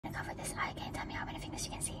this eye. Can you tell me how many fingers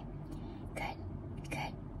you can see? Good,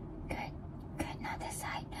 good, good, good. Now this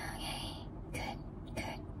side. Okay, good,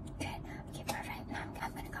 good, good. Okay, perfect. Now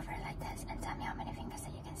I'm gonna cover it like this and tell me how many fingers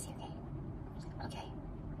that you can see. Okay,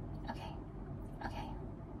 okay, okay, okay.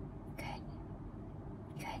 Good,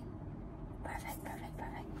 good. Perfect, perfect,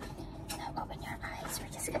 perfect. Now open your eyes. We're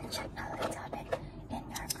just gonna check a little bit in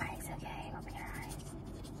your eyes. Okay, open your eyes.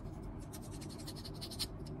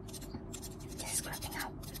 Just scrubbing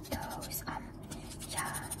out those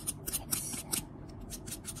yeah, it's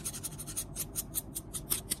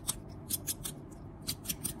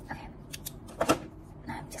okay.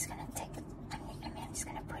 Now I'm just gonna take I'm just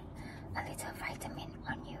gonna put a little vitamin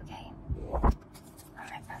on you, okay?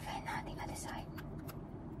 Alright, perfect. Now the other side.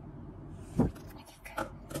 Okay, good.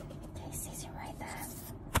 Okay, see you right there.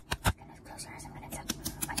 I'm gonna close your eyes. I'm gonna tap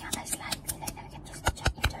on your eyes lightly, like that. We can just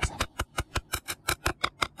check if there's any.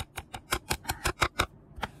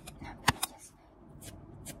 Now I'm gonna just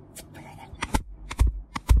put like that.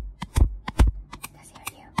 Does it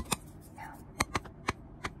hurt you? No.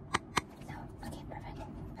 No. Okay, perfect.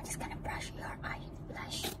 I'm just gonna brush your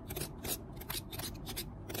eyelash.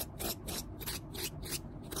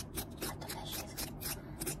 Cut the lashes.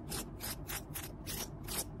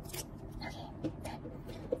 Okay,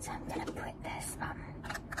 good. So I'm gonna put this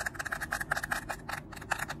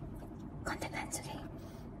contact lens, okay?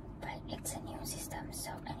 But it's a new system,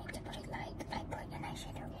 so I need to put it like I put an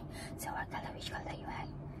eyeshadow, okay? So what color, which color you want?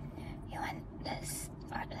 You want this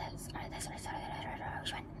or this or this or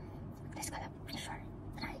which one? This color, sure.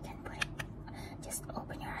 I can put it. Just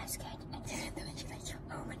open your eyes, okay? And just do it like you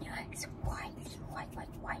open your eyes widely,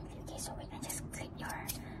 widely, okay? So wait, and just click your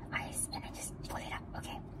eyes and then just pull it up,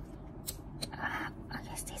 okay?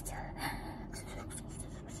 Okay, stay still.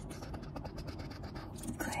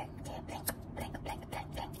 Good. Okay, blink, blink, blink, blink,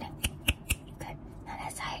 blink, blink. Good. Now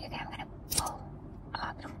that side, okay, I'm gonna pull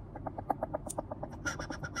up.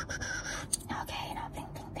 Okay, now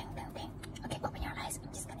blink, blink, blink, blink, blink. Okay, open your eyes.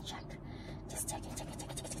 I'm just gonna check. Just check it, check it,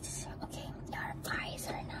 check it, check it, check it. Okay, your eyes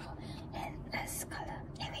are now in this color.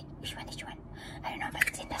 Hey, wait, which one did you want? I don't know, but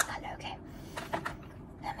it's in that color, okay?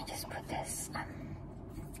 Let me just put this,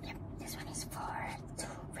 yep, this one is for to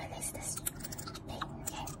release this thing,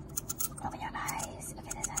 okay? Open your eyes.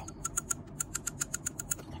 Okay, this side.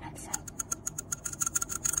 Okay, now this side.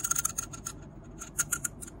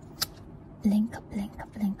 Blink, blink,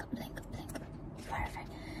 blink, blink, blink. Perfect.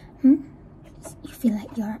 You feel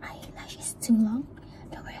like your eyelash is too long?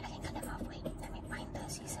 Don't worry, I can cut them off. Wait, let me find the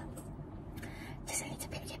scissors. Just a little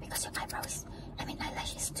bit, okay? Because your eyebrows,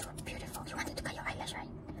 eyelash is too beautiful. You wanted to cut your eyelash, right?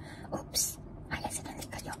 Oops, I accidentally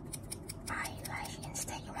cut your eyelash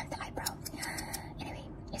instead. You want the eyebrow. Anyway,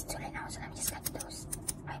 it's too late now, so let me just cut those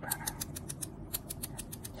eyebrow now.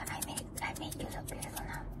 Yeah, I made you look beautiful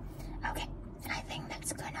now. Okay, I think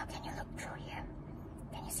that's good. Now can you look through here?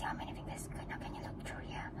 Can you see how many fingers? Good. Now can you look through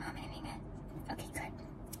here? How many fingers? Okay, good.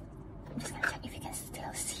 I'm just gonna check if you can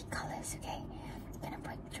still see colors, okay? I'm gonna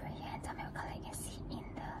put through here and tell me what color you can see in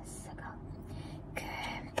the circle.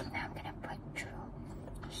 Good. Now I'm gonna put through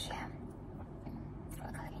here.